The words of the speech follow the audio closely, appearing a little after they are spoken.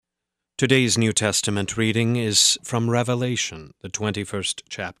Today's New Testament reading is from Revelation, the 21st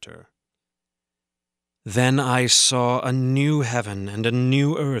chapter. Then I saw a new heaven and a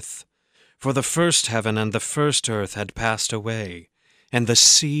new earth, for the first heaven and the first earth had passed away, and the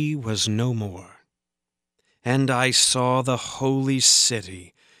sea was no more. And I saw the holy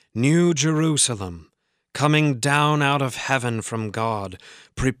city, New Jerusalem, coming down out of heaven from God,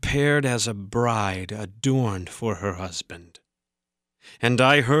 prepared as a bride adorned for her husband. And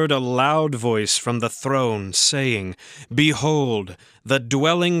I heard a loud voice from the throne saying, Behold, the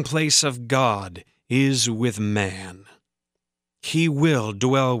dwelling place of God is with man. He will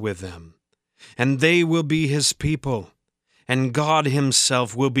dwell with them, and they will be his people, and God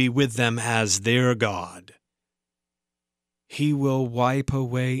himself will be with them as their God. He will wipe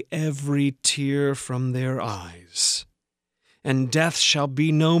away every tear from their eyes, and death shall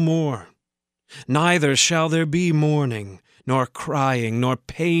be no more. Neither shall there be mourning, nor crying, nor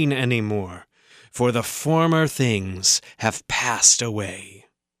pain any more, for the former things have passed away.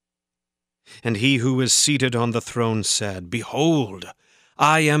 And he who is seated on the throne said, Behold,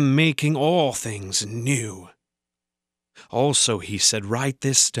 I am making all things new. Also he said, Write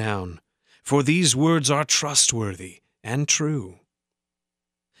this down, for these words are trustworthy and true.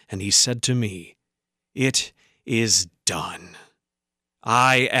 And he said to me, It is done.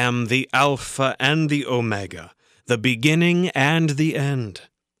 I am the Alpha and the Omega, the beginning and the end.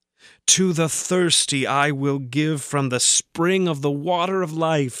 To the thirsty I will give from the spring of the water of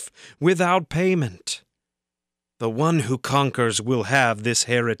life without payment. The one who conquers will have this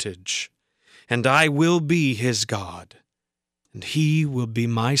heritage, and I will be his God, and he will be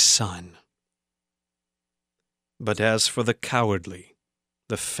my son. But as for the cowardly,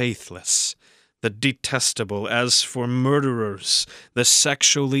 the faithless, the detestable, as for murderers, the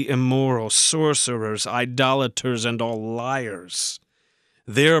sexually immoral, sorcerers, idolaters, and all liars,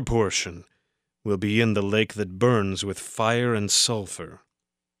 their portion will be in the lake that burns with fire and sulfur,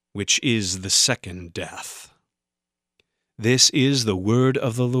 which is the second death. This is the word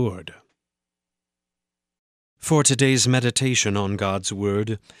of the Lord. For today's meditation on God's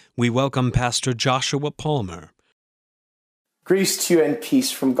Word, we welcome Pastor Joshua Palmer. Grace to you and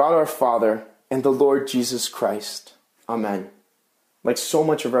peace from God our Father and the Lord Jesus Christ. Amen. Like so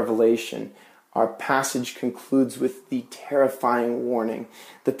much of Revelation, our passage concludes with the terrifying warning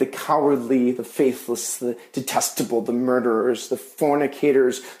that the cowardly, the faithless, the detestable, the murderers, the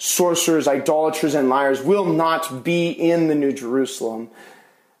fornicators, sorcerers, idolaters, and liars will not be in the New Jerusalem.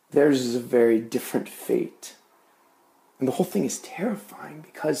 Theirs is a very different fate. And the whole thing is terrifying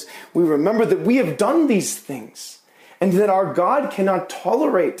because we remember that we have done these things, and that our God cannot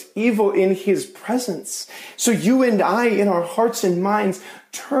tolerate evil in his presence. So you and I, in our hearts and minds,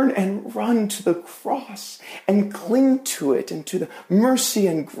 turn and run to the cross and cling to it and to the mercy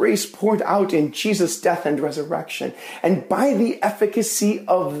and grace poured out in Jesus' death and resurrection. And by the efficacy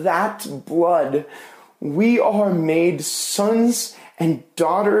of that blood, we are made sons and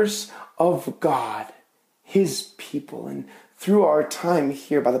daughters of God, his people. And through our time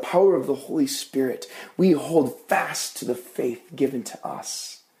here, by the power of the Holy Spirit, we hold fast to the faith given to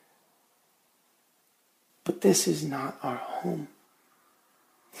us. But this is not our home.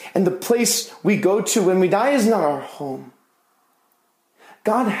 And the place we go to when we die is not our home.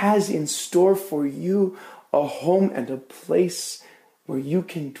 God has in store for you a home and a place where you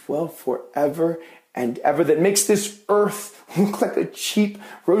can dwell forever and ever, that makes this earth look like a cheap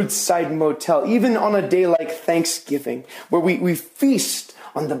roadside motel, even on a day like Thanksgiving, where we feast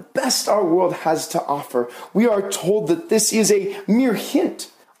on the best our world has to offer. We are told that this is a mere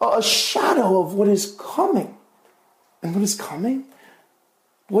hint, a shadow of what is coming. And what is coming?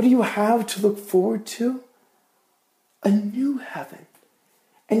 What do you have to look forward to? A new heaven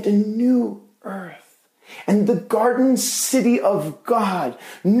and a new earth. And the garden city of God,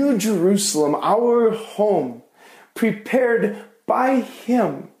 New Jerusalem, our home, prepared by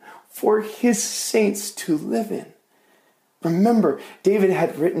him for his saints to live in. Remember, David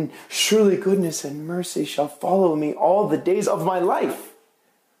had written, Surely goodness and mercy shall follow me all the days of my life,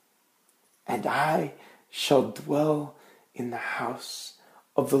 and I shall dwell in the house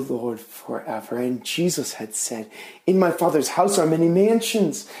of the Lord forever. And Jesus had said, In my Father's house are many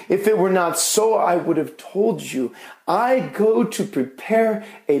mansions. If it were not so, I would have told you. I go to prepare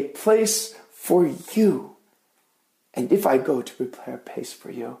a place for you. And if I go to prepare a place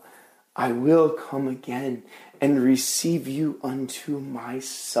for you, I will come again and receive you unto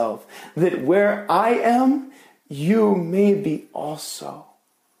myself, that where I am, you may be also.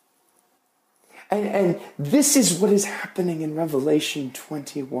 And this is what is happening in Revelation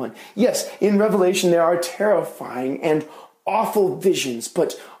 21. Yes, in Revelation there are terrifying and awful visions,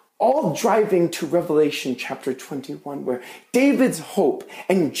 but all driving to Revelation chapter 21, where David's hope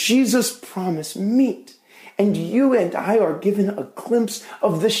and Jesus' promise meet. And you and I are given a glimpse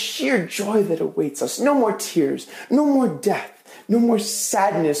of the sheer joy that awaits us. No more tears, no more death, no more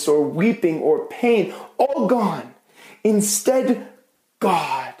sadness or weeping or pain, all gone. Instead,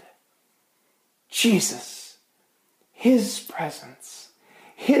 God, Jesus, his presence,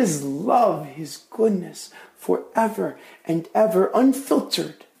 his love, his goodness, forever and ever,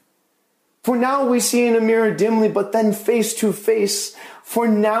 unfiltered. For now we see in a mirror dimly, but then face to face. For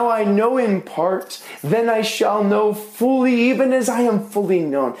now I know in part, then I shall know fully, even as I am fully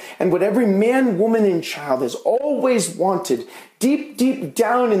known. And what every man, woman, and child has always wanted, deep, deep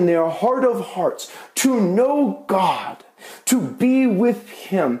down in their heart of hearts, to know God, to be with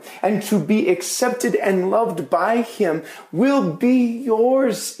him, and to be accepted and loved by him, will be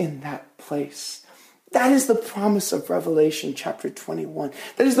yours in that place. That is the promise of Revelation chapter 21.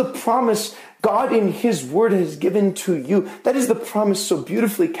 That is the promise God in his word has given to you. That is the promise so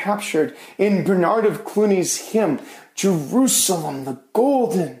beautifully captured in Bernard of Cluny's hymn, Jerusalem the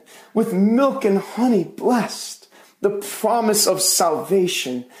golden, with milk and honey blessed. The promise of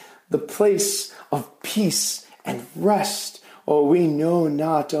salvation, the place of peace and rest. Oh, we know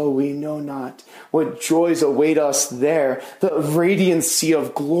not, what joys await us there. The radiancy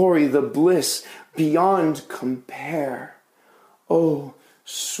of glory, the bliss beyond compare. Oh,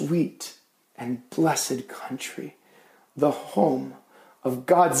 sweet and blessed country, the home of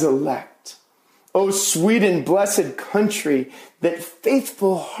God's elect. Oh, sweet and blessed country that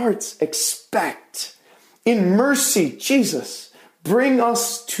faithful hearts expect. In mercy, Jesus, bring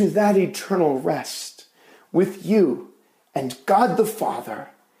us to that eternal rest with you and God the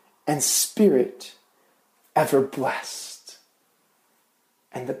Father and Spirit ever blessed.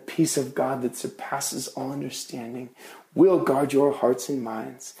 And the peace of God that surpasses all understanding will guard your hearts and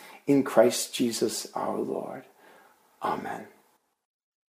minds in Christ Jesus our Lord. Amen.